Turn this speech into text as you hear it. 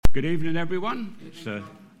Good evening, everyone. It's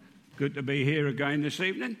good to be here again this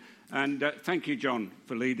evening. And thank you, John,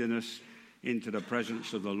 for leading us into the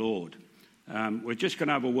presence of the Lord. We're just going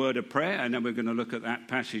to have a word of prayer, and then we're going to look at that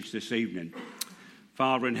passage this evening.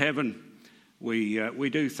 Father in heaven, we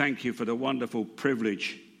do thank you for the wonderful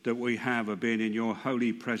privilege that we have of being in your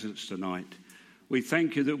holy presence tonight. We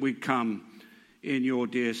thank you that we come in your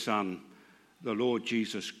dear Son, the Lord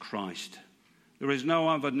Jesus Christ. There is no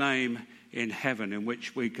other name in heaven in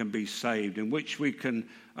which we can be saved, in which we can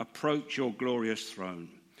approach your glorious throne.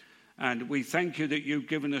 And we thank you that you've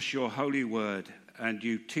given us your holy word and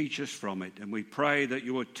you teach us from it. And we pray that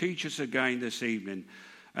you would teach us again this evening,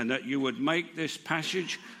 and that you would make this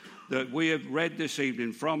passage that we have read this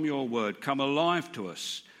evening from your word come alive to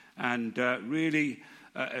us and really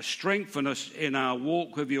strengthen us in our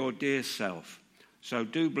walk with your dear self. So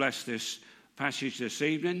do bless this passage this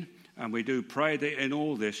evening. And we do pray that in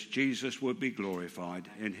all this, Jesus would be glorified.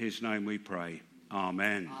 In his name we pray.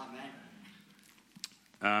 Amen.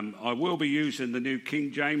 I will be using the New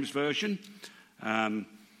King James Version, as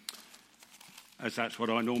that's what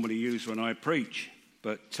I normally use when I preach.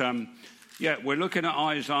 But, we're looking at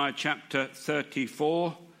Isaiah chapter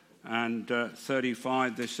 34 and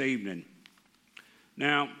 35 this evening.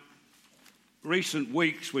 Now, recent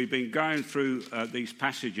weeks we've been going through these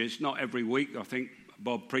passages, not every week, I think.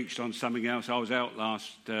 Bob preached on something else. I was out last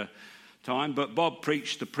time, but Bob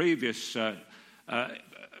preached the previous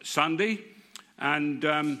Sunday. And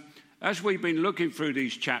as we've been looking through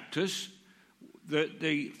these chapters,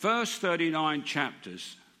 the first 39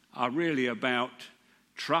 chapters are really about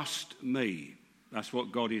trust me. That's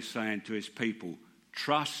what God is saying to his people.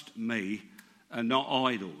 Trust me and not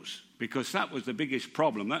idols. Because that was the biggest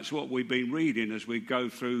problem. That's what we've been reading as we go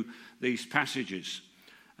through these passages.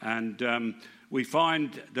 And we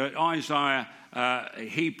find that Isaiah,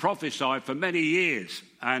 he prophesied for many years,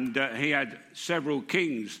 and he had several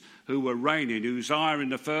kings who were reigning. Uzziah in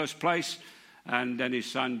the first place, and then his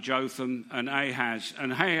son Jotham and Ahaz.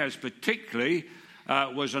 And Ahaz particularly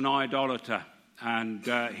was an idolater, and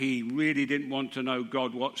he really didn't want to know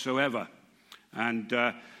God whatsoever. And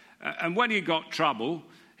when he got trouble,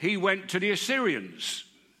 he went to the Assyrians.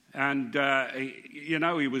 And,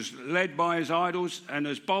 he was led by his idols. And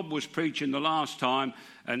as Bob was preaching the last time,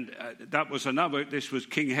 and this was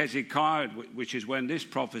King Hezekiah, which is when this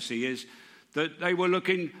prophecy is, that they were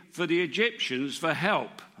looking for the Egyptians for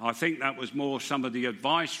help. I think that was more some of the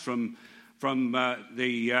advice from some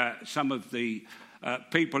of the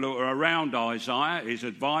people who were around Isaiah. His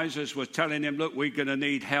advisors were telling him, look, we're going to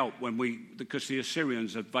need help because the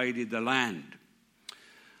Assyrians invaded the land.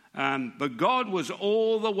 But God was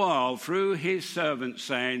all the while through his servant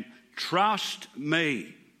saying, trust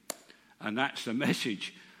me. And that's the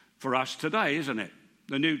message for us today, isn't it?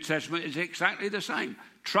 The New Testament is exactly the same.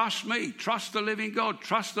 Trust me, trust the living God,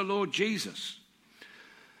 trust the Lord Jesus.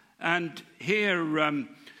 And here,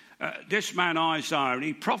 this man Isaiah,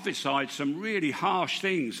 he prophesied some really harsh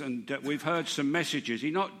things, and we've heard some messages.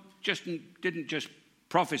 He didn't just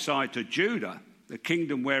prophesy to Judah, the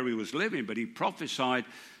kingdom where he was living, but he prophesied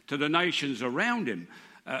to the nations around him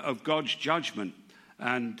of God's judgment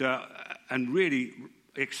and really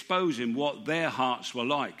exposing what their hearts were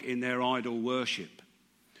like in their idol worship.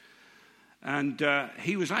 And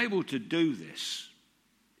he was able to do this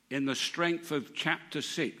in the strength of chapter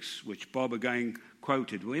 6, which Bob again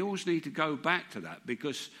quoted. We always need to go back to that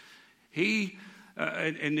because he,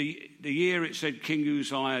 in the year it said King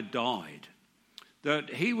Uzziah died, that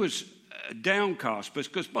he was downcast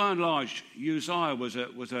because by and large Uzziah was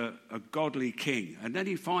a godly king, and then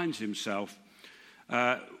he finds himself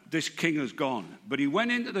this king has gone, but he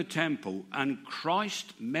went into the temple and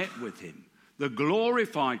Christ met with him, the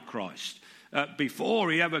glorified Christ.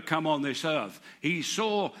 Before he ever come on this earth, he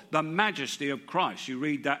saw the majesty of Christ. You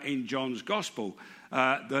read that in John's Gospel,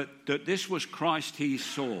 that this was Christ he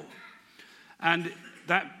saw, and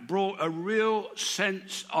that brought a real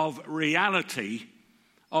sense of reality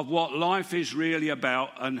of what life is really about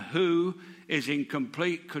and who is in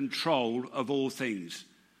complete control of all things.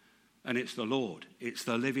 And it's the Lord. It's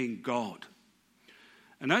the living God.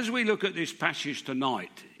 And as we look at this passage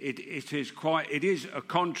tonight, it is a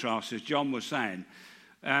contrast, as John was saying,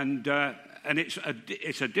 and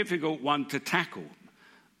it's a difficult one to tackle.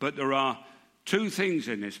 But there are two things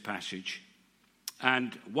in this passage,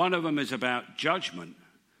 and one of them is about judgment,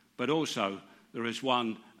 but also there is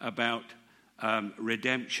one about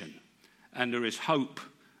redemption, and there is hope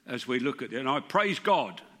as we look at it. And I praise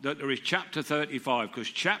God that there is chapter 35, because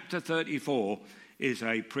chapter 34 is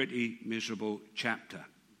a pretty miserable chapter.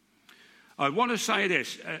 I want to say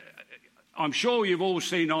this. I'm sure you've all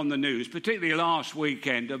seen on the news, particularly last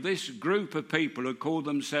weekend, of this group of people who call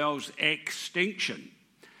themselves Extinction.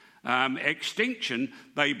 Extinction,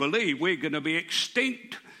 they believe we're going to be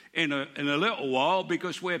extinct in a little while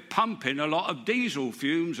because we're pumping a lot of diesel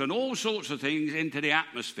fumes and all sorts of things into the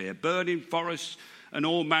atmosphere, burning forests and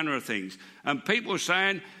all manner of things. And people are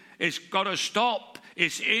saying it's got to stop.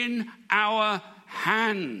 It's in our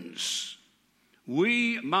hands.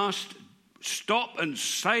 We must stop and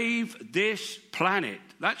save this planet.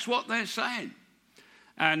 That's what they're saying.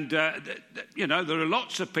 And, there are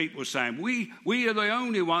lots of people saying, we are the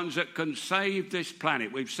only ones that can save this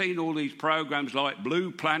planet. We've seen all these programs like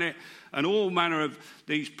Blue Planet and all manner of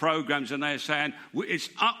these programs, and they're saying, it's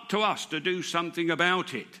up to us to do something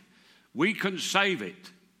about it. We can save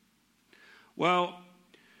it. Well,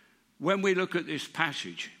 when we look at this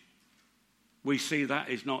passage, we see that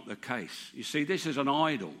is not the case. You see, this is an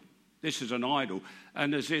idol. This is an idol.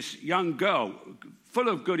 And there's this young girl, full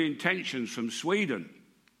of good intentions, from Sweden.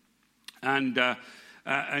 And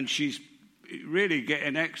she's really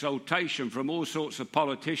getting exaltation from all sorts of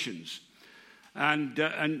politicians.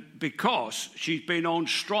 And because she's been on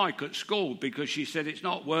strike at school, because she said it's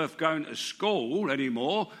not worth going to school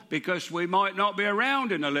anymore because we might not be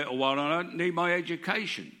around in a little while and I don't need my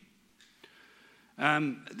education.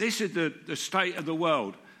 This is the state of the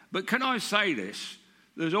world. But can I say this?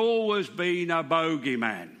 There's always been a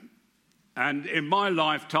bogeyman. And in my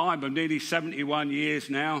lifetime of nearly 71 years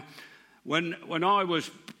now, when I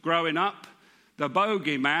was growing up, the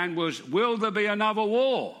bogeyman was, will there be another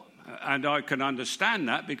war? And I can understand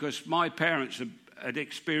that because my parents had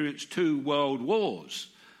experienced 2 world wars.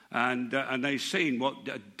 And they've seen what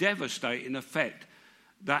a devastating effect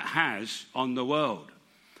that has on the world.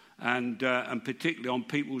 And particularly on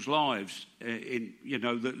people's lives,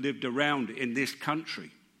 that lived around in this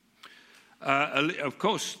country. Of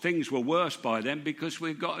course, things were worse by then because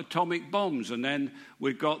we've got atomic bombs and then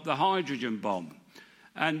we've got the hydrogen bomb.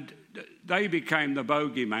 And they became the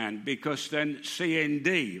bogeyman because then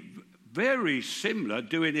CND, very similar,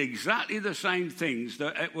 doing exactly the same things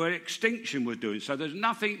that where Extinction was doing. So there's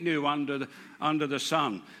nothing new under the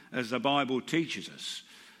sun, as the Bible teaches us.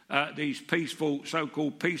 These peaceful,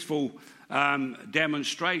 so-called peaceful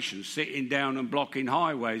demonstrations, sitting down and blocking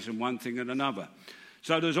highways and one thing and another.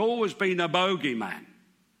 So there's always been a bogeyman.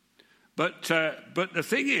 But the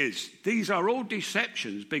thing is, these are all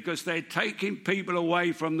deceptions because they're taking people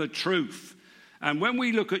away from the truth. And when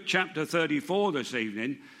we look at chapter 34 this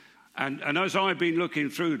evening, and as I've been looking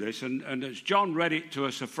through this, and as John read it to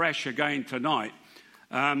us afresh again tonight,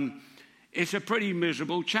 it's a pretty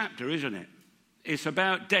miserable chapter, isn't it? It's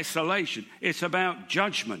about desolation. It's about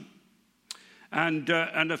judgment. And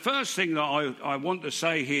the first thing that I want to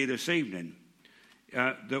say here this evening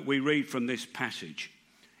that we read from this passage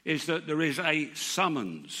is that there is a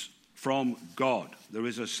summons from God. There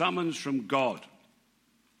is a summons from God.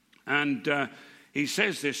 And he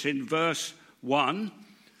says this in verse 1,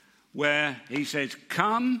 where he says,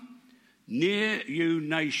 come near you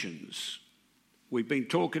nations. We've been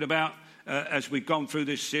talking about, as we've gone through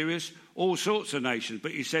this series, all sorts of nations.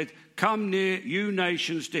 But he said, come near you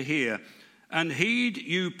nations to hear, and heed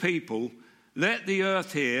you people, let the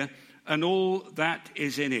earth hear, and all that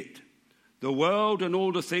is in it, the world and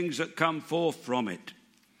all the things that come forth from it.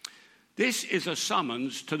 This is a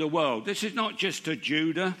summons to the world. This is not just to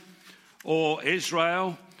Judah or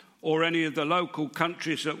Israel or any of the local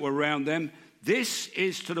countries that were around them. This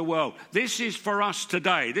is to the world. This is for us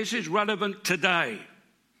today. This is relevant today.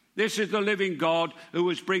 This is the living God who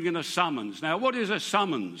is bringing a summons. Now, what is a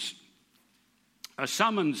summons? A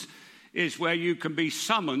summons is where you can be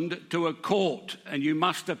summoned to a court and you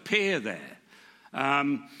must appear there.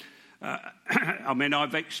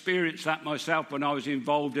 I've experienced that myself when I was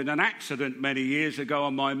involved in an accident many years ago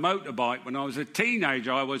on my motorbike. When I was a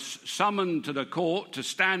teenager, I was summoned to the court to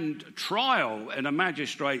stand trial in a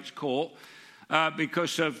magistrate's court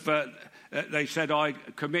because of they said I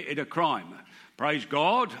committed a crime. Praise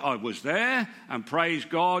God, I was there, and praise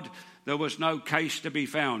God, there was no case to be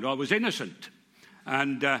found. I was innocent.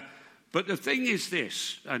 But the thing is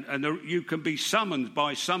this, you can be summoned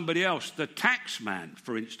by somebody else, the tax man,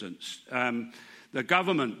 for instance. The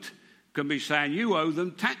government can be saying, you owe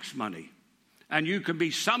them tax money. And you can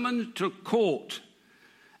be summoned to court.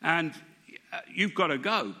 And you've got to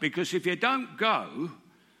go, because if you don't go,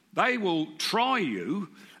 they will try you,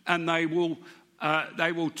 and they will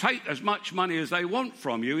take as much money as they want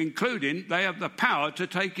from you, including they have the power to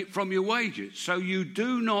take it from your wages. So you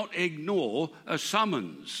do not ignore a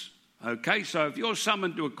summons. Okay, so if you're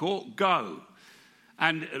summoned to a court, go.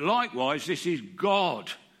 And likewise, this is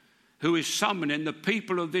God who is summoning the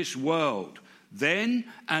people of this world, then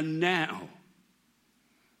and now.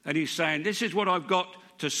 And he's saying, this is what I've got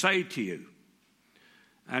to say to you.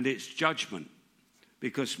 And it's judgment.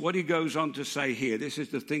 Because what he goes on to say here, this is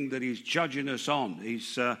the thing that he's judging us on.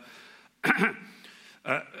 This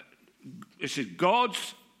is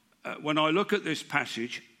God's, when I look at this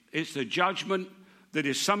passage, it's the judgment that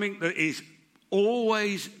is something that is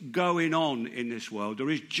always going on in this world. There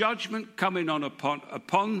is judgment coming on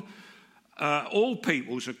upon all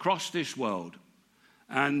peoples across this world.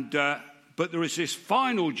 And but there is this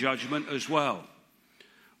final judgment as well,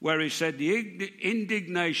 where he said the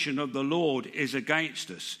indignation of the Lord is against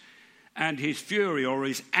us, and his fury or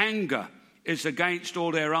his anger is against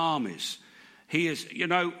all their armies. He is,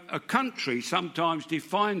 a country sometimes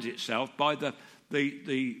defines itself by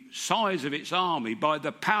the size of its army, by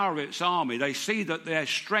the power of its army. They see that their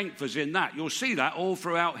strength is in that. You'll see that all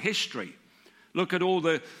throughout history. Look at all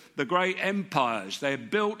the great empires. They're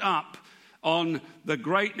built up on the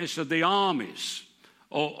greatness of the armies,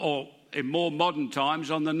 or in more modern times,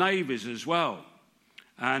 on the navies as well.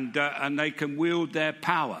 And they can wield their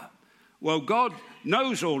power. Well, God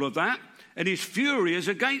knows all of that, and his fury is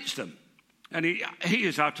against them. And he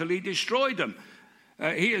has utterly destroyed them.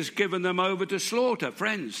 He has given them over to slaughter.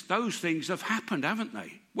 Friends, those things have happened, haven't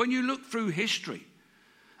they? When you look through history,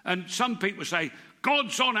 and some people say,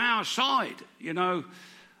 God's on our side.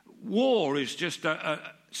 War is just a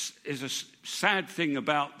sad thing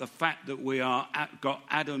about the fact that we got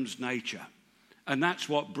Adam's nature. And that's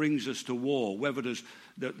what brings us to war. Whether there's,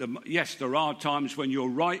 yes, there are times when you're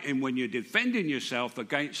right in when you're defending yourself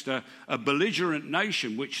against a belligerent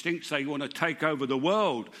nation which thinks they want to take over the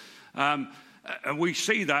world. And we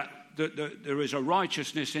see that there is a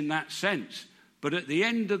righteousness in that sense. But at the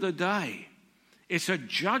end of the day, it's a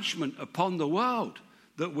judgment upon the world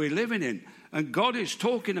that we're living in. And God is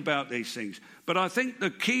talking about these things. But I think the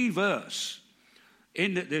key verse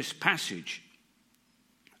in this passage,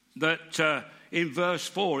 that in verse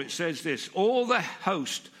 4 it says this: all the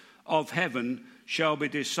host of heaven shall be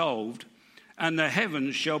dissolved, and the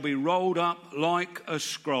heavens shall be rolled up like a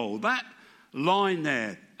scroll. That line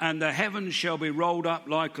there, and the heavens shall be rolled up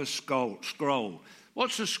like a scroll.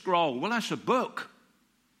 What's a scroll? Well, that's a book.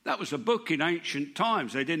 That was a book in ancient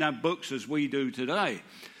times. They didn't have books as we do today.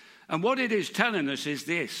 And what it is telling us is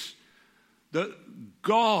this: that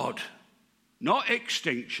God, not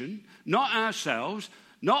extinction, not ourselves,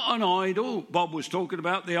 not an idol. Bob was talking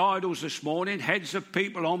about the idols this morning, heads of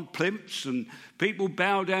people on plinths, and people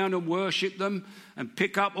bow down and worship them and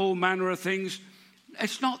pick up all manner of things.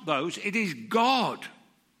 It's not those, it is God.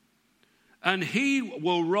 And he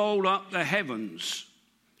will roll up the heavens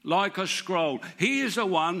like a scroll. He is the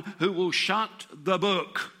one who will shut the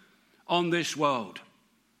book on this world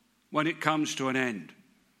when it comes to an end.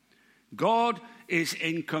 God is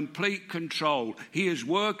in complete control. He is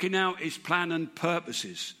working out his plan and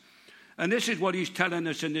purposes. And this is what he's telling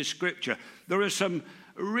us in this scripture. There are some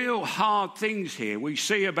real hard things here. We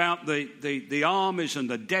see about the armies and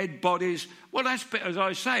the dead bodies. Well, that's, as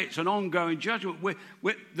I say, it's an ongoing judgment.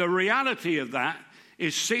 The reality of that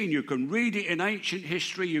is seen. You can read it in ancient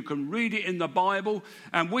history. You can read it in the Bible.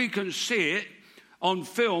 And we can see it on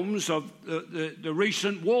films of the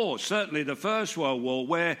recent wars, certainly the First World War,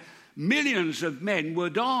 where millions of men were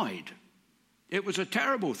died. It was a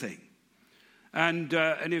terrible thing. And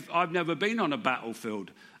if I've never been on a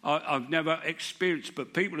battlefield, I've never experienced,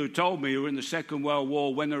 but people who told me who were in the Second World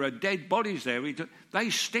War, when there are dead bodies there, they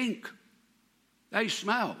stink. They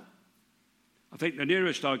smell. I think the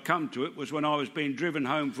nearest I'd come to it was when I was being driven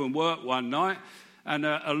home from work one night, and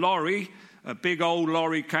a lorry, a big old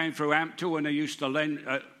lorry, came through Ampthill when they used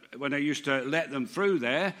to let them through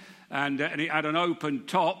there, and it had an open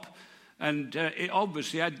top, and it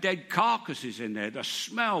obviously had dead carcasses in there. The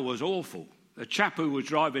smell was awful. The chap who was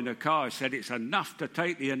driving the car said it's enough to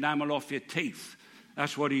take the enamel off your teeth.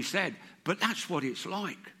 That's what he said. But that's what it's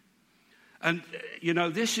like. And,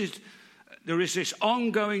 there is this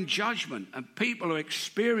ongoing judgment, and people are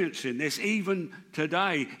experiencing this even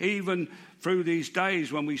today, even through these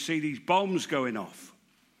days when we see these bombs going off.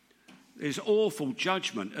 There's awful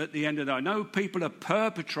judgment at the end of the day. I know people are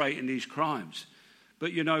perpetrating these crimes,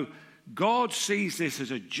 but God sees this as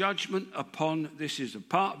a judgment this is a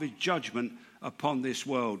part of his judgment upon this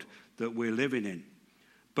world that we're living in.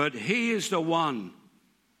 But he is the one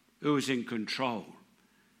who is in control.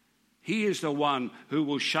 He is the one who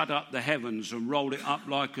will shut up the heavens and roll it up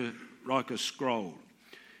like a scroll.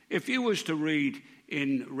 If you was to read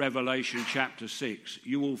in Revelation chapter 6,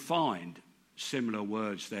 you will find similar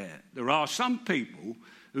words there. There are some people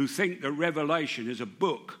who think that Revelation is a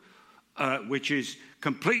book which is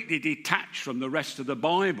completely detached from the rest of the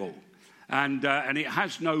Bible. And it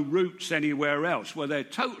has no roots anywhere else. Well, they're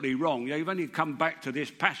totally wrong. You've only come back to this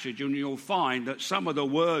passage and you'll find that some of the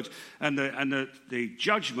words and the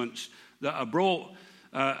judgments that are brought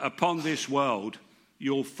upon this world,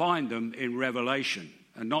 you'll find them in Revelation,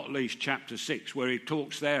 and not least chapter 6, where he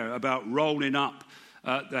talks there about rolling up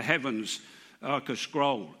the heavens like a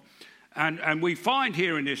scroll. And we find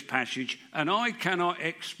here in this passage, and I cannot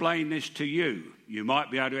explain this to you. You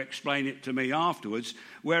might be able to explain it to me afterwards,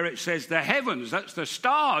 where it says the heavens, that's the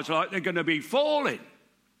stars, like they're going to be falling.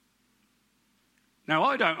 Now,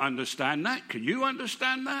 I don't understand that. Can you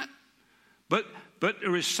understand that? But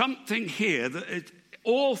there is something here that is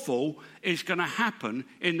awful is going to happen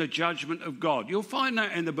in the judgment of God. You'll find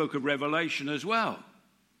that in the book of Revelation as well.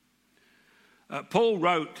 Paul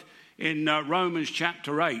wrote in Romans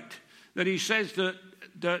chapter 8 that he says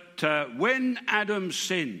that when Adam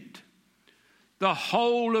sinned, the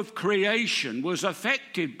whole of creation was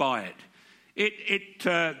affected by it.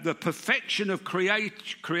 The perfection of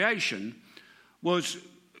creation was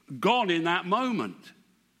gone in that moment.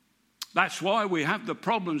 That's why we have the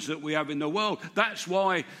problems that we have in the world. That's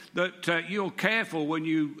why that you're careful when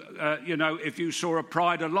if you saw a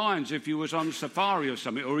pride of lions, if you was on safari or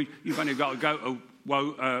something, or you've only got to go to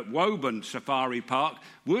Woburn Safari Park.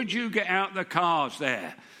 Would you get out the cars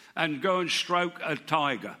there and go and stroke a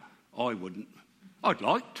tiger? I wouldn't. I'd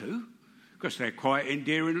like to, because they're quite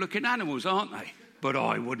endearing looking animals, aren't they? But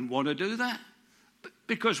I wouldn't want to do that,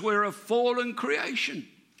 because we're a fallen creation.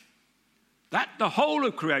 That the whole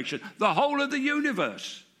of creation, the whole of the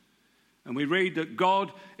universe. And we read that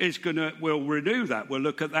God will renew that. We'll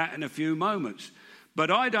look at that in a few moments.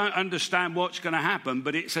 But I don't understand what's going to happen,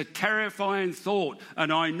 but it's a terrifying thought.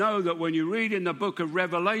 And I know that when you read in the book of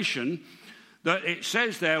Revelation, that it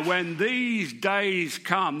says there, when these days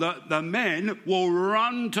come, that the men will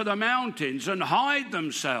run to the mountains and hide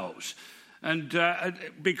themselves, and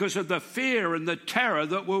because of the fear and the terror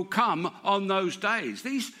that will come on those days.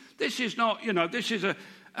 This is not, this is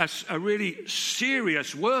a really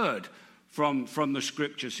serious word from the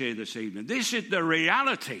scriptures here this evening. This is the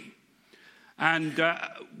reality. And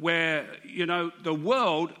where, the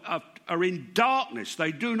world are in darkness.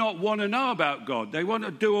 They do not want to know about God. They want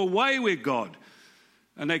to do away with God.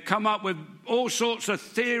 And they come up with all sorts of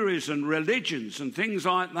theories and religions and things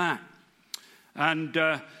like that.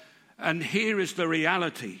 And here is the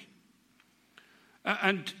reality.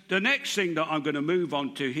 And the next thing that I'm going to move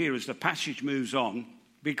on to here as the passage moves on,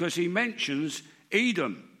 because he mentions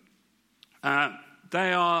Edom.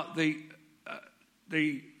 They are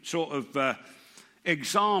the sort of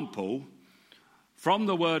example from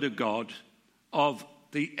the Word of God of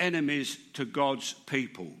the enemies to God's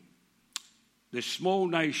people. The small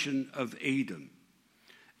nation of Edom.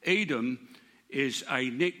 Edom is a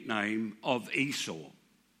nickname of Esau.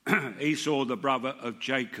 Esau, the brother of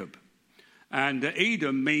Jacob. And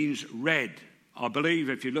Edom means red. I believe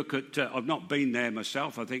if you look at, I've not been there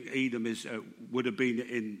myself, I think Edom would have been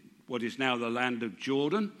in what is now the land of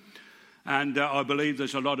Jordan. And I believe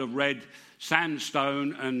there's a lot of red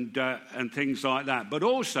sandstone and things like that. But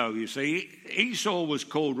also, you see, Esau was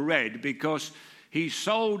called red because he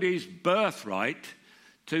sold his birthright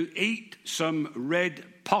to eat some red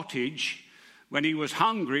pottage when he was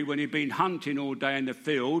hungry, when he'd been hunting all day in the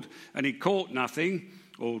field and he caught nothing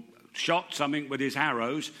or shot something with his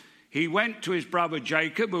arrows. He went to his brother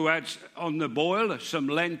Jacob, who had on the boil some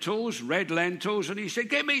lentils, red lentils, and he said,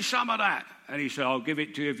 "Give me some of that." And he said, "I'll give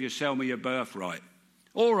it to you if you sell me your birthright."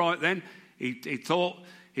 All right then. He thought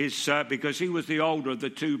because he was the older of the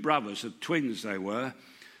two brothers, of twins they were,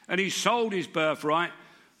 and he sold his birthright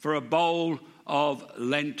for a bowl of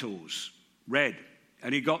lentils, red.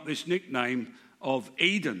 And he got this nickname of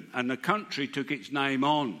Edom, and the country took its name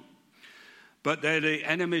on. But they're the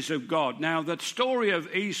enemies of God. Now, the story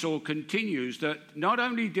of Esau continues that not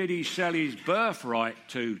only did he sell his birthright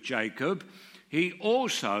to Jacob, he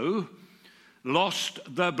also lost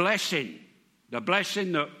the blessing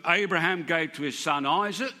that Abraham gave to his son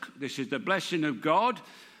Isaac. This is the blessing of God,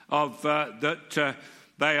 that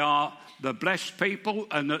they are the blessed people,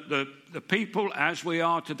 and that the people as we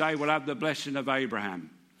are today will have the blessing of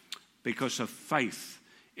Abraham because of faith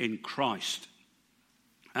in Christ.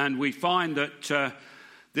 And we find that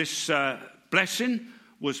this blessing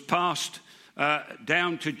was passed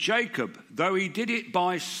down to Jacob, though he did it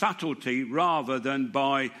by subtlety rather than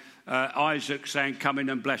by Isaac saying, "Come in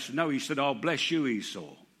and bless." No, he said, "I'll bless you,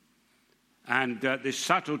 Esau." And this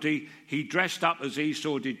subtlety, he dressed up as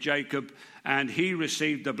Esau did Jacob, and he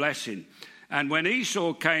received the blessing. And when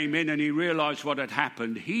Esau came in and he realized what had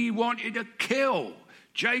happened, he wanted to kill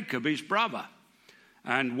Jacob, his brother.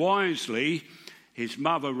 And wisely, his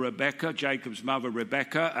mother Rebekah, Jacob's mother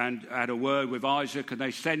Rebekah, and had a word with Isaac, and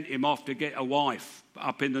they sent him off to get a wife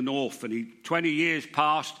up in the north. And 20 years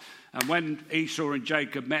passed, and when Esau and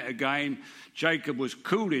Jacob met again, Jacob was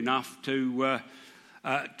cool enough to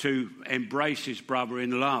embrace his brother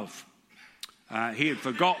in love. He had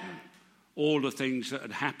forgotten all the things that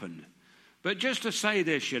had happened. But just to say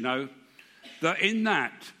this, that in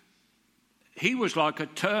that, he was like a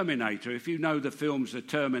Terminator, if you know the films, the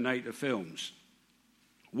Terminator films,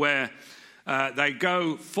 where they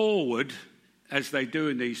go forward, as they do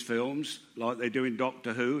in these films, like they do in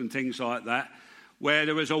Doctor Who and things like that, where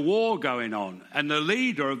there was a war going on. And the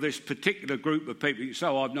leader of this particular group of people,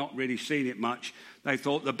 so I've not really seen it much, they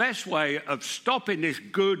thought the best way of stopping this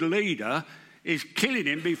good leader is killing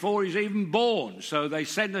him before he's even born. So they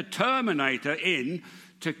send a Terminator in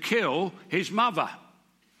to kill his mother.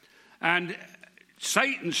 And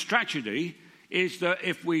Satan's strategy is that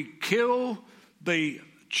if we kill the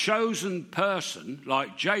chosen person,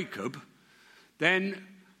 like Jacob, then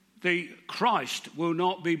the Christ will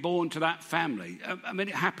not be born to that family. I mean,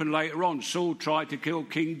 it happened later on. Saul tried to kill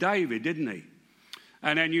King David, didn't he?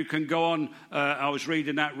 And then you can go on. I was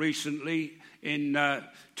reading that recently in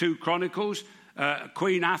 2 Chronicles.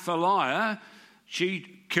 Queen Athaliah, she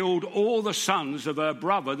killed all the sons of her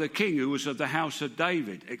brother, the king, who was of the house of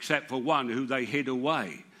David, except for one who they hid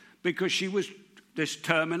away, because she was this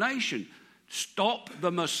determination. Stop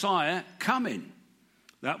the Messiah coming.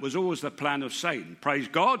 That was always the plan of Satan. Praise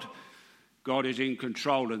God. God is in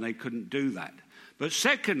control, and they couldn't do that. But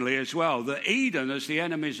secondly as well, the Eden as the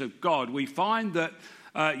enemies of God, we find that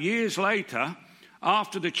years later,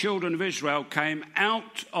 after the children of Israel came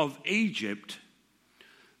out of Egypt,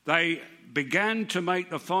 they began to make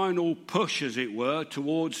the final push, as it were,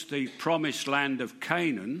 towards the promised land of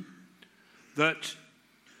Canaan, that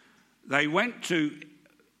they went to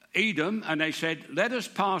Edom and they said, let us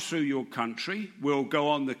pass through your country. We'll go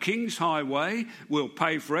on the king's highway. We'll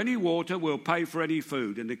pay for any water. We'll pay for any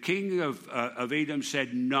food. And the king of Edom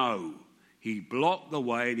said no. He blocked the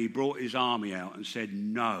way and he brought his army out and said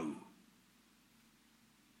no.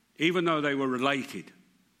 Even though they were related.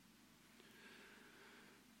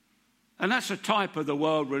 And that's a type of the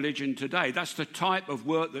world religion today. That's the type of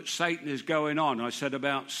work that Satan is going on. I said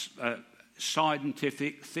about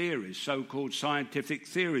scientific theories, so-called scientific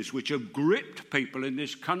theories, which have gripped people in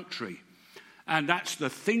this country. And that's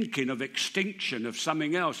the thinking of extinction of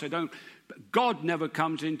something else. God never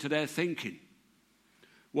comes into their thinking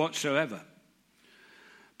whatsoever.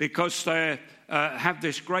 Because they have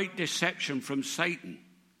this great deception from Satan.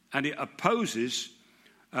 And it opposes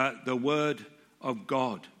the word of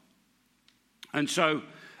God. And so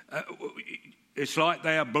it's like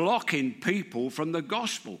they are blocking people from the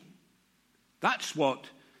gospel. That's what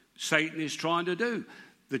Satan is trying to do.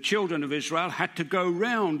 The children of Israel had to go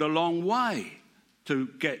round a long way to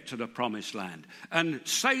get to the promised land. And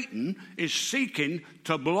Satan is seeking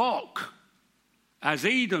to block, as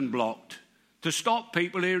Eden blocked, to stop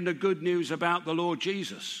people hearing the good news about the Lord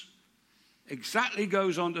Jesus. Exactly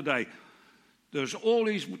goes on today. There's all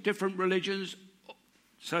these different religions,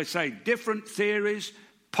 so I say different theories,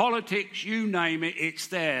 politics, you name it, it's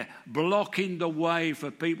there, blocking the way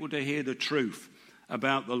for people to hear the truth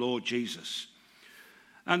about the Lord Jesus.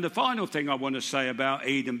 And the final thing I want to say about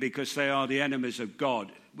Edom, because they are the enemies of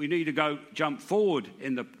God, we need to jump forward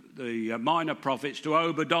in the minor prophets to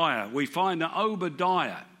Obadiah. We find that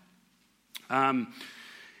Obadiah,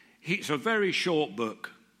 it's a very short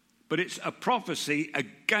book, but it's a prophecy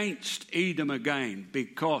against Edom again,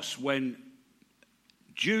 because when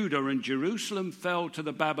Judah and Jerusalem fell to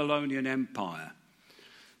the Babylonian Empire,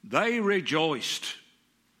 they rejoiced.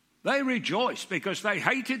 They rejoiced because they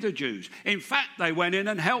hated the Jews. In fact, they went in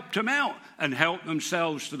and helped them out and helped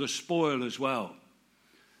themselves to the spoil as well.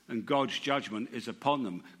 And God's judgment is upon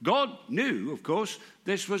them. God knew, of course,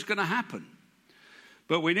 this was going to happen.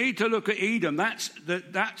 But we need to look at Edom. That's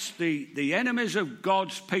the enemies of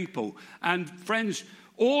God's people. And friends,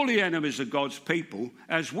 all the enemies of God's people,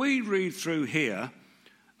 as we read through here,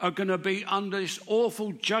 are going to be under this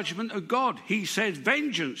awful judgment of God. He says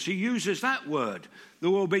vengeance. He uses that word. There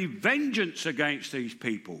will be vengeance against these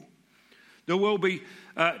people. There will be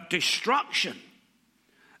destruction.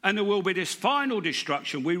 And there will be this final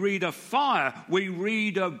destruction. We read of fire. We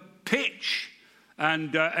read of pitch.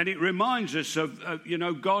 And it reminds us of,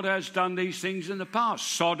 God has done these things in the past.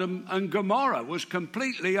 Sodom and Gomorrah was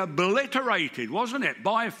completely obliterated, wasn't it,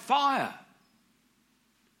 by fire.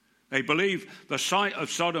 They believe the site of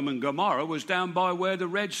Sodom and Gomorrah was down by where the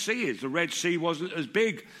Red Sea is. The Red Sea wasn't as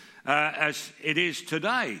big as it is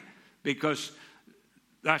today, because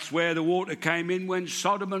That's where the water came in when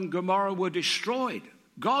Sodom and Gomorrah were destroyed.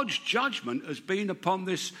 God's judgment has been upon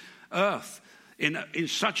this earth in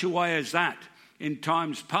such a way as that in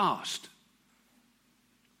times past.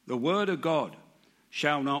 The word of God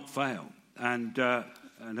shall not fail. And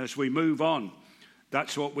as we move on,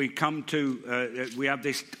 that's what we come to. We have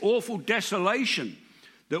this awful desolation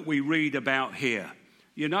that we read about here.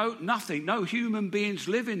 You know, nothing, no human beings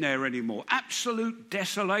living there anymore. Absolute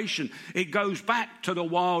desolation. It goes back to the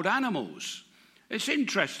wild animals. It's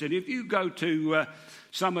interesting. If you go to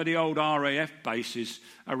some of the old RAF bases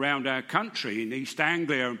around our country, in East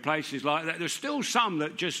Anglia and places like that, there's still some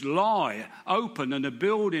that just lie open and the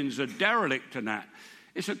buildings are derelict and that.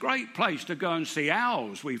 It's a great place to go and see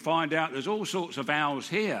owls. We find out there's all sorts of owls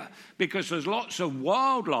here because there's lots of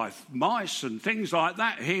wildlife, mice and things like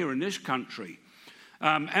that here in this country.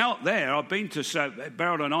 Out there, I've been to,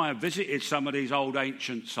 Beryl and I have visited some of these old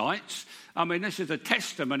ancient sites. I mean, this is a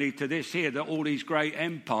testimony to this here, that all these great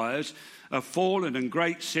empires have fallen and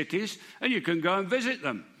great cities, and you can go and visit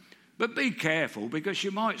them. But be careful, because you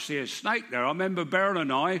might see a snake there. I remember Beryl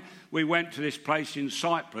and I, we went to this place in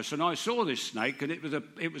Cyprus, and I saw this snake, and it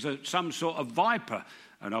was some sort of viper,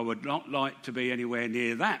 and I would not like to be anywhere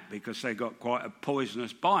near that because they got quite a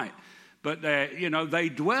poisonous bite. But they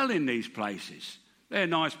dwell in these places. They're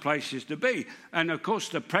nice places to be. And, of course,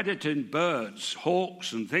 the predating birds,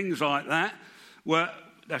 hawks and things like that,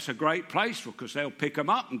 that's a great place for, because they'll pick them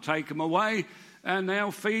up and take them away, and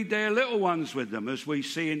they'll feed their little ones with them, as we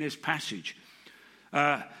see in this passage.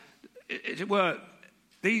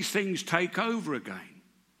 These things take over again.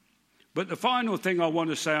 But the final thing I want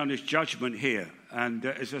to say on this judgment here, and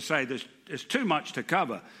as I say, there's too much to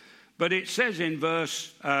cover, but it says in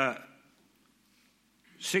verse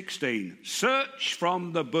 16, search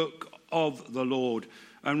from the book of the Lord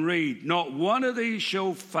and read, not one of these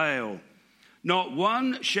shall fail, not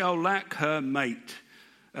one shall lack her mate,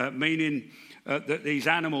 meaning that these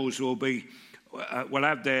animals will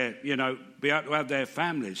have their, be able to have their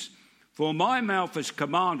families. For my mouth has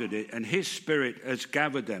commanded it, and his spirit has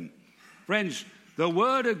gathered them. Friends, the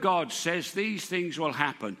word of God says these things will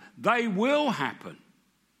happen. They will happen.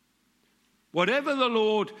 Whatever the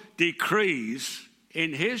Lord decrees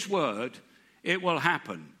in his word, it will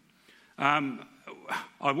happen.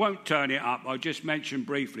 I won't turn it up, I just mentioned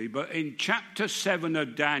briefly, but in chapter 7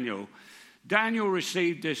 of Daniel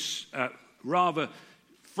received this rather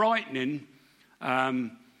frightening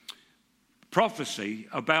prophecy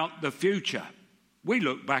about the future. We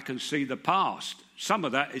look back and see the past. Some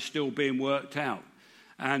of that is still being worked out.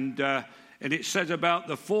 And it says about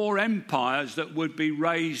the 4 empires that would be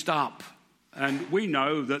raised up. And we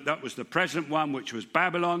know that was the present one, which was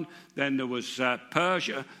Babylon. Then there was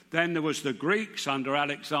Persia. Then there was the Greeks under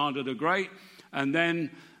Alexander the Great. And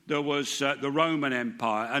then there was the Roman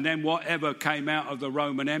Empire. And then whatever came out of the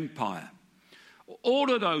Roman Empire.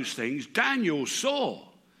 All of those things Daniel saw.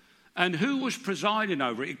 And who was presiding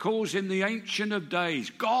over it? He calls him the Ancient of Days,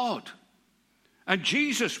 God. And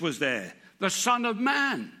Jesus was there, the Son of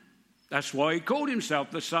Man. That's why he called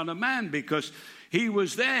himself the Son of Man, because he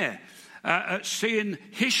was there. Seeing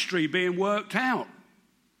history being worked out,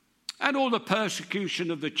 and all the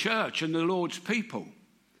persecution of the church and the Lord's people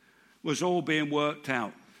was all being worked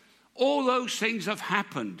out. All those things have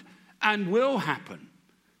happened and will happen,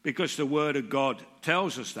 because the word of God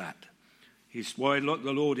tells us that. It's what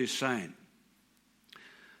the Lord is saying.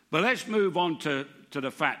 But let's move on to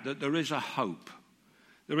the fact that there is a hope.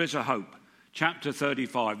 There is a hope. Chapter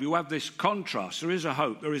 35, you have this contrast. There is a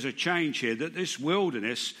hope, there is a change here, that this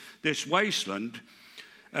wilderness, this wasteland,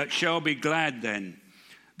 shall be glad then.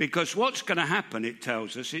 Because what's going to happen, it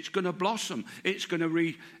tells us, it's going to blossom. It's going to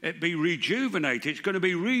be rejuvenated. It's going to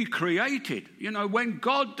be recreated. You know, when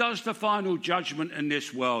God does the final judgment in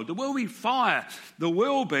this world, there will be fire. There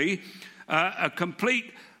will be a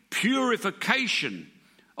complete purification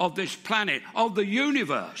of this planet, of the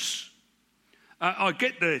universe. I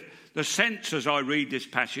get the sense as I read this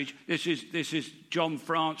passage, this is John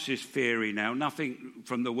Francis' theory now, nothing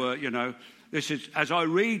from the word, This is, as I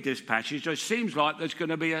read this passage, it seems like there's going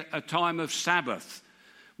to be a time of Sabbath.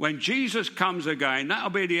 When Jesus comes again, that'll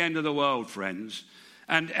be the end of the world, friends,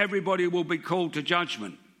 and everybody will be called to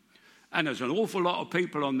judgment. And there's an awful lot of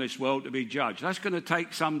people on this world to be judged. That's going to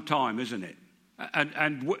take some time, isn't it?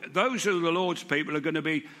 And those who are the Lord's people are going to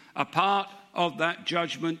be a part of that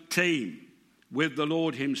judgment team with the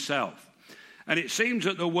Lord himself. And it seems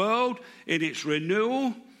that the world, in its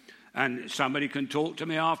renewal, and somebody can talk to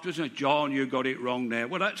me afterwards and, John, you got it wrong there.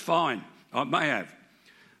 Well, that's fine. I may have.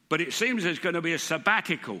 But it seems there's going to be a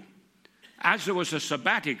sabbatical. as there was a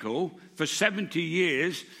sabbatical for 70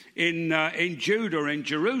 years in Judah, in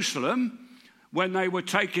Jerusalem, when they were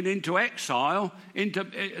taken into exile,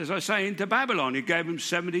 into Babylon. He gave them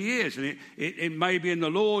 70 years. And it may be in the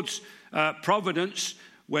Lord's providence,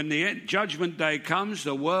 when the judgment day comes,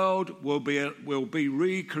 the world will be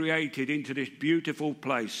recreated into this beautiful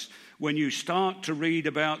place. When you start to read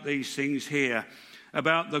about these things here,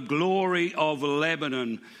 about the glory of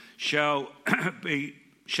Lebanon shall be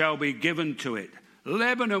given to it.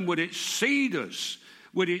 Lebanon with its cedars,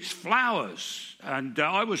 with its flowers. And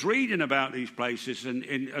I was reading about these places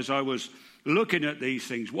as I was looking at these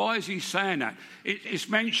things. Why is he saying that? It's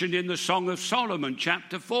mentioned in the Song of Solomon,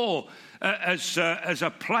 chapter 4, as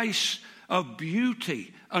a place of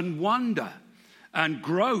beauty and wonder and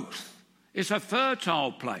growth. It's a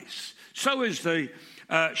fertile place. So is the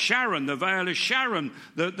Sharon, the Vale of Sharon,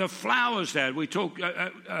 the flowers there. We talk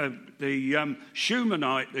the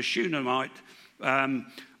Shunammite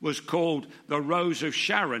was called the Rose of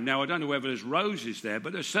Sharon. Now, I don't know whether there's roses there,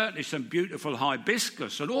 but there's certainly some beautiful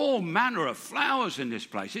hibiscus and all manner of flowers in this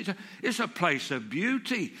place. It's a place of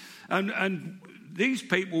beauty. And these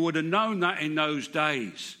people would have known that in those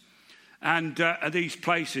days. And these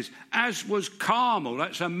places, as was Carmel,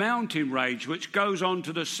 that's a mountain range which goes on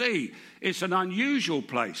to the sea. It's an unusual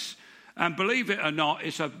place. And believe it or not,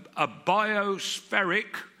 it's a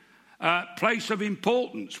biospheric place of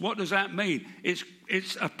importance. What does that mean?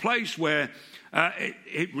 It's a place where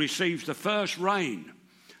it receives the first rain.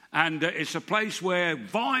 And it's a place where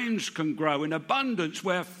vines can grow in abundance,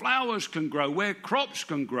 where flowers can grow, where crops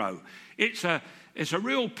can grow. It's a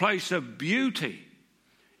real place of beauty.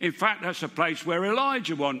 In fact, that's a place where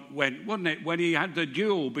Elijah went, wasn't it? When he had the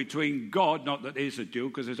duel between God, not that there's a duel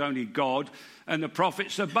because there's only God, and the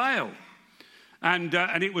prophets of Baal. And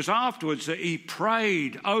it was afterwards that he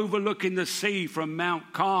prayed overlooking the sea from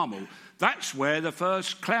Mount Carmel. That's where the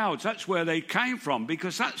first clouds, that's where they came from,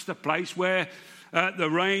 because that's the place where the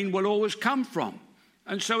rain will always come from.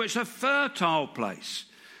 And so it's a fertile place.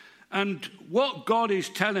 And what God is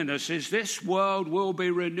telling us is this world will be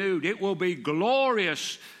renewed. It will be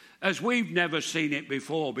glorious as we've never seen it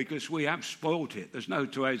before, because we have spoilt it. There's no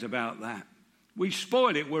two ways about that. We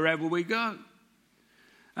spoil it wherever we go.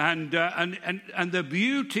 And the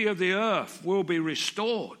beauty of the earth will be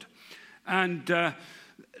restored. And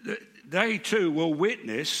they too will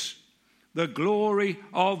witness the glory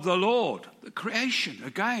of the Lord. The creation,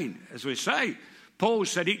 again, as we say, Paul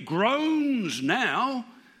said it groans now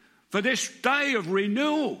for this day of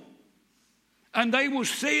renewal. And they will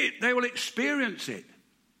see it, they will experience it.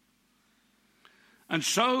 And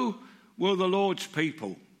so will the Lord's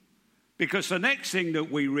people. Because the next thing that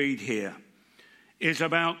we read here is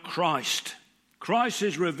about Christ. Christ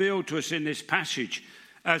is revealed to us in this passage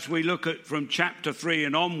as we look at from chapter 3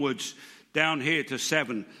 and onwards down here to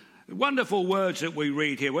 7. Wonderful words that we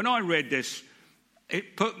read here. When I read this,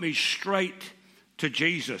 it put me straight to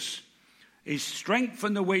Jesus. He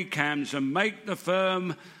strengthen the weak hands and make the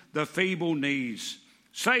firm the feeble knees.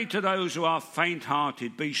 Say to those who are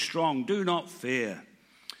faint-hearted, be strong, do not fear.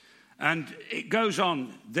 And it goes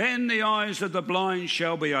on, then the eyes of the blind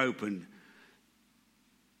shall be opened,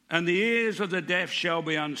 and the ears of the deaf shall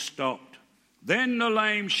be unstopped. Then the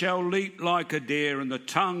lame shall leap like a deer, and the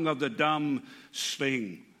tongue of the dumb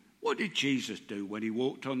sing. What did Jesus do when he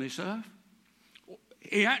walked on this earth?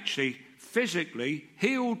 He actually physically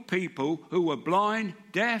healed people who were blind,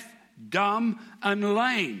 deaf, dumb, and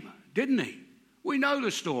lame, didn't he? We know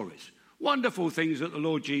the stories. Wonderful things that the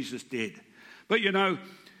Lord Jesus did. But you know,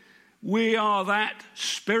 we are that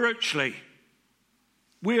spiritually.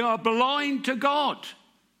 We are blind to God.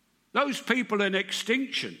 Those people in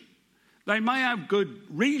extinction, they may have good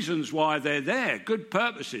reasons why they're there, good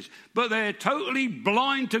purposes, but they're totally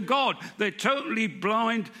blind to God. They're totally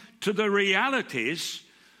blind to the realities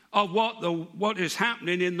of what is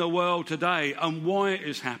happening in the world today and why it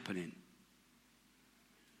is happening.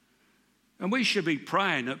 And we should be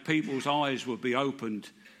praying that people's eyes will be opened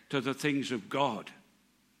to the things of God.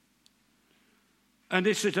 And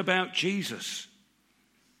this is about Jesus.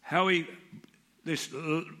 How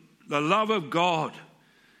the love of God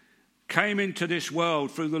came into this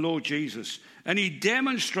world through the Lord Jesus. And he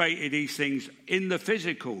demonstrated these things in the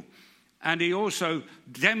physical. And he also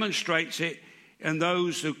demonstrates it in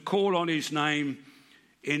those who call on his name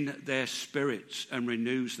in their spirits and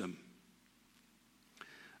renews them.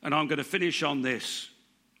 And I'm going to finish on this.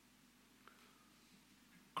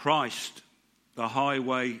 Christ, the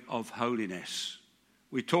highway of holiness.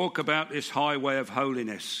 We talk about this highway of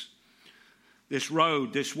holiness, this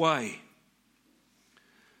road, this way.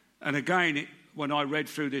 And again, when I read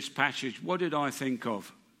through this passage, what did I think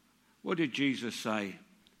of? What did Jesus say?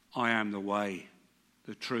 I am the way,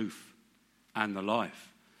 the truth, and the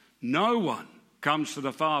life. No one comes to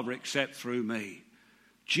the Father except through me.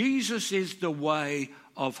 Jesus is the way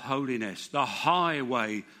of holiness, the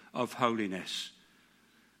highway of holiness.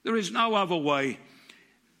 There is no other way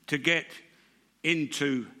to get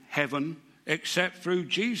into heaven except through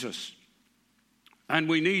Jesus. And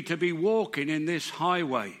we need to be walking in this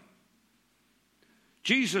highway.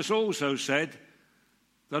 Jesus also said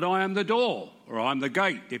that I am the door, or I'm the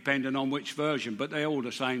gate, depending on which version, but they're all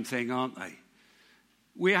the same thing, aren't they?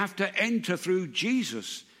 We have to enter through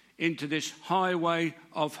Jesus into this highway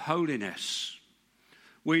of holiness.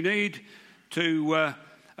 We need to,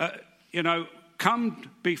 come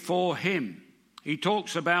before him. He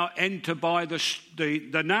talks about enter by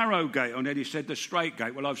the narrow gate. And then he said the straight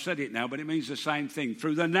gate. Well, I've said it now, but it means the same thing.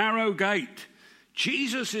 Through the narrow gate.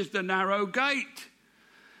 Jesus is the narrow gate.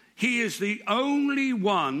 He is the only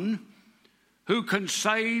one who can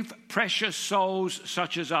save precious souls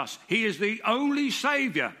such as us. He is the only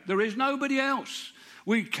Saviour. There is nobody else.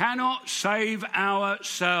 We cannot save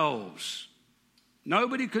ourselves.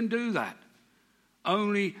 Nobody can do that.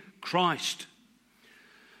 Only Christ.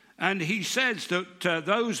 And he says that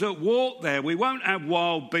those that walk there, we won't have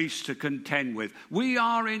wild beasts to contend with. We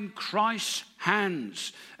are in Christ's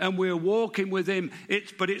hands and we're walking with him.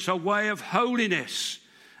 But it's a way of holiness.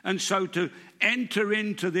 And so to enter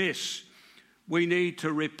into this, we need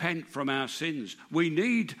to repent from our sins. We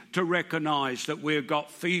need to recognize that we've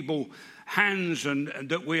got feeble hands and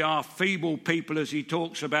that we are feeble people, as he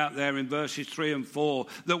talks about there in verses 3 and 4,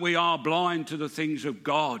 that we are blind to the things of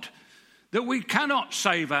God, that we cannot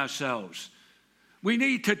save ourselves. We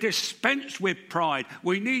need to dispense with pride.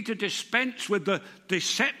 We need to dispense with the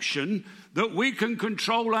deception that we can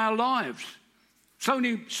control our lives. So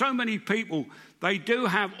many people, they do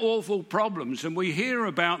have awful problems, and we hear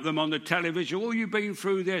about them on the television. Oh, you've been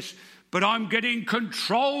through this, but I'm getting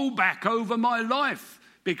control back over my life,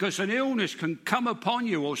 because an illness can come upon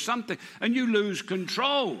you or something, and you lose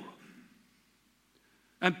control.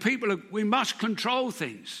 And we must control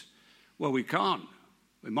things. Well, we can't.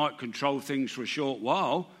 We might control things for a short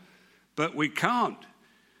while, but we can't.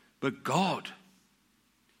 But God,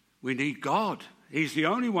 we need God. He's the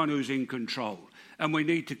only one who's in control. And we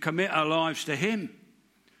need to commit our lives to him.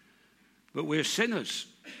 But we're sinners.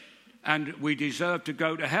 And we deserve to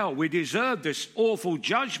go to hell. We deserve this awful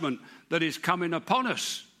judgment that is coming upon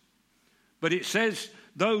us. But it says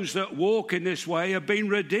those that walk in this way have been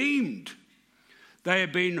redeemed. They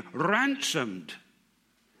have been ransomed.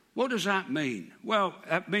 What does that mean? Well,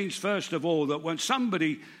 that means, first of all, that when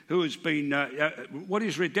somebody who has been... what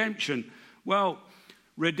is redemption? Well,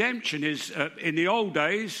 redemption is, in the old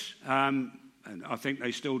days, and I think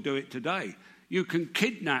they still do it today, you can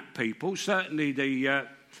kidnap people. Certainly the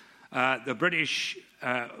British,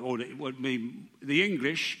 or it would mean the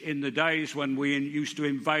English, in the days when we used to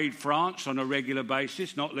invade France on a regular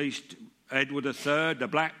basis, not least Edward III, the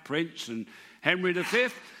Black Prince, and Henry V,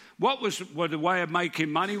 what the way of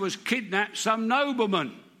making money was kidnap some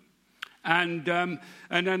nobleman. And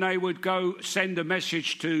then they would go send a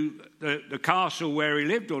message to the castle where he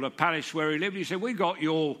lived, or the palace where he lived. He said, we got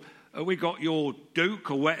your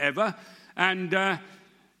duke or whatever, and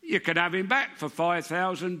you can have him back for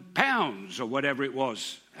 £5,000 or whatever it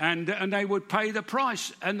was. And they would pay the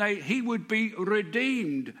price, and he would be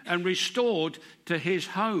redeemed and restored to his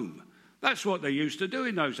home. That's what they used to do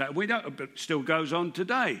in those days. We don't, but it still goes on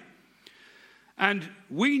today. And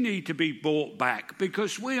we need to be brought back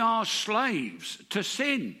because we are slaves to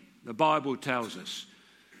sin, the Bible tells us.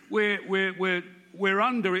 We're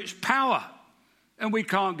under its power, and we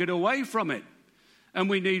can't get away from it. And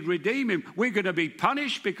we need redeeming. We're going to be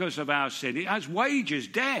punished because of our sin. It has wages,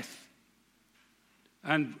 death.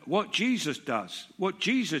 And what Jesus does, what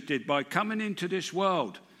Jesus did by coming into this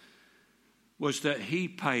world, was that he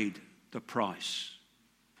paid the price.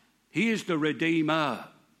 He is the Redeemer.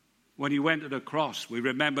 When he went to the cross, we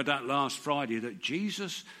remember that last Friday, that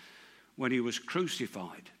Jesus, when he was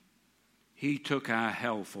crucified, he took our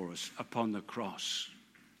hell for us upon the cross.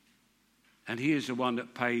 And he is the one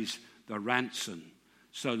that pays the ransom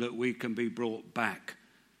so that we can be brought back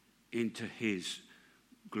into his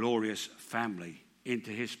glorious family, into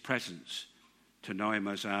his presence, to know him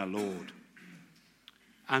as our Lord.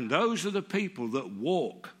 And those are the people that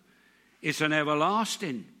walk. It's an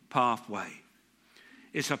everlasting pathway.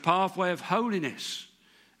 It's a pathway of holiness.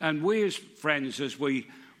 And we as friends, as we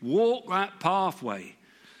walk that pathway,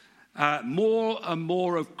 more and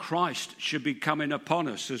more of Christ should be coming upon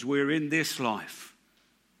us as we're in this life.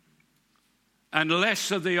 And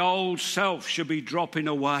less of the old self should be dropping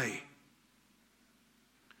away.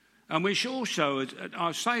 And we should also,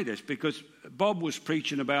 I say this because Bob was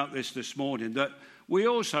preaching about this morning, that we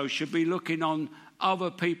also should be looking on other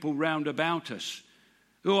people round about us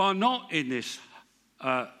who are not in this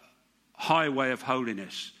highway of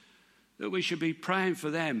holiness, that we should be praying for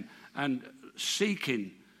them and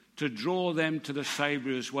seeking to draw them to the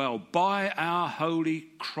Saviour as well by our holy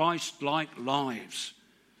Christ-like lives.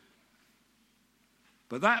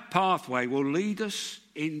 But that pathway will lead us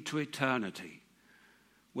into eternity,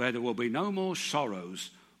 where there will be no more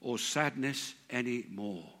sorrows or sadness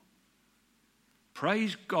anymore.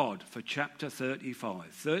 Praise God for chapter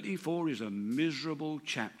 35. 34 is a miserable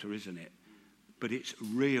chapter, isn't it? But it's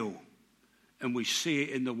real. And we see it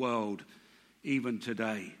in the world even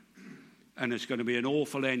today. And it's going to be an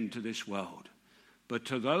awful end to this world. But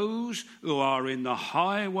to those who are in the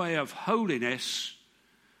highway of holiness,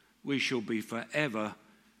 we shall be forever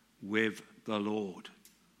with the Lord.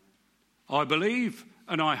 I believe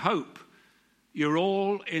and I hope you're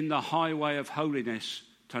all in the highway of holiness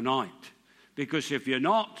tonight. Because if you're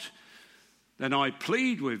not, then I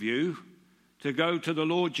plead with you to go to the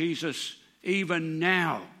Lord Jesus even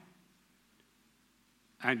now.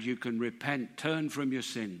 And you can repent, turn from your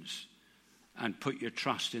sins, and put your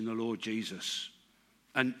trust in the Lord Jesus.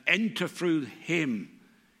 And enter through him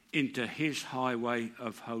into his highway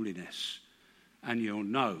of holiness. And you'll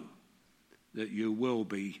know that you will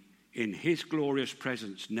be in his glorious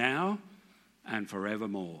presence now and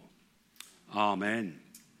forevermore. Amen.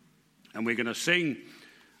 And we're going to sing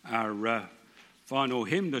our final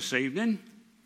hymn this evening.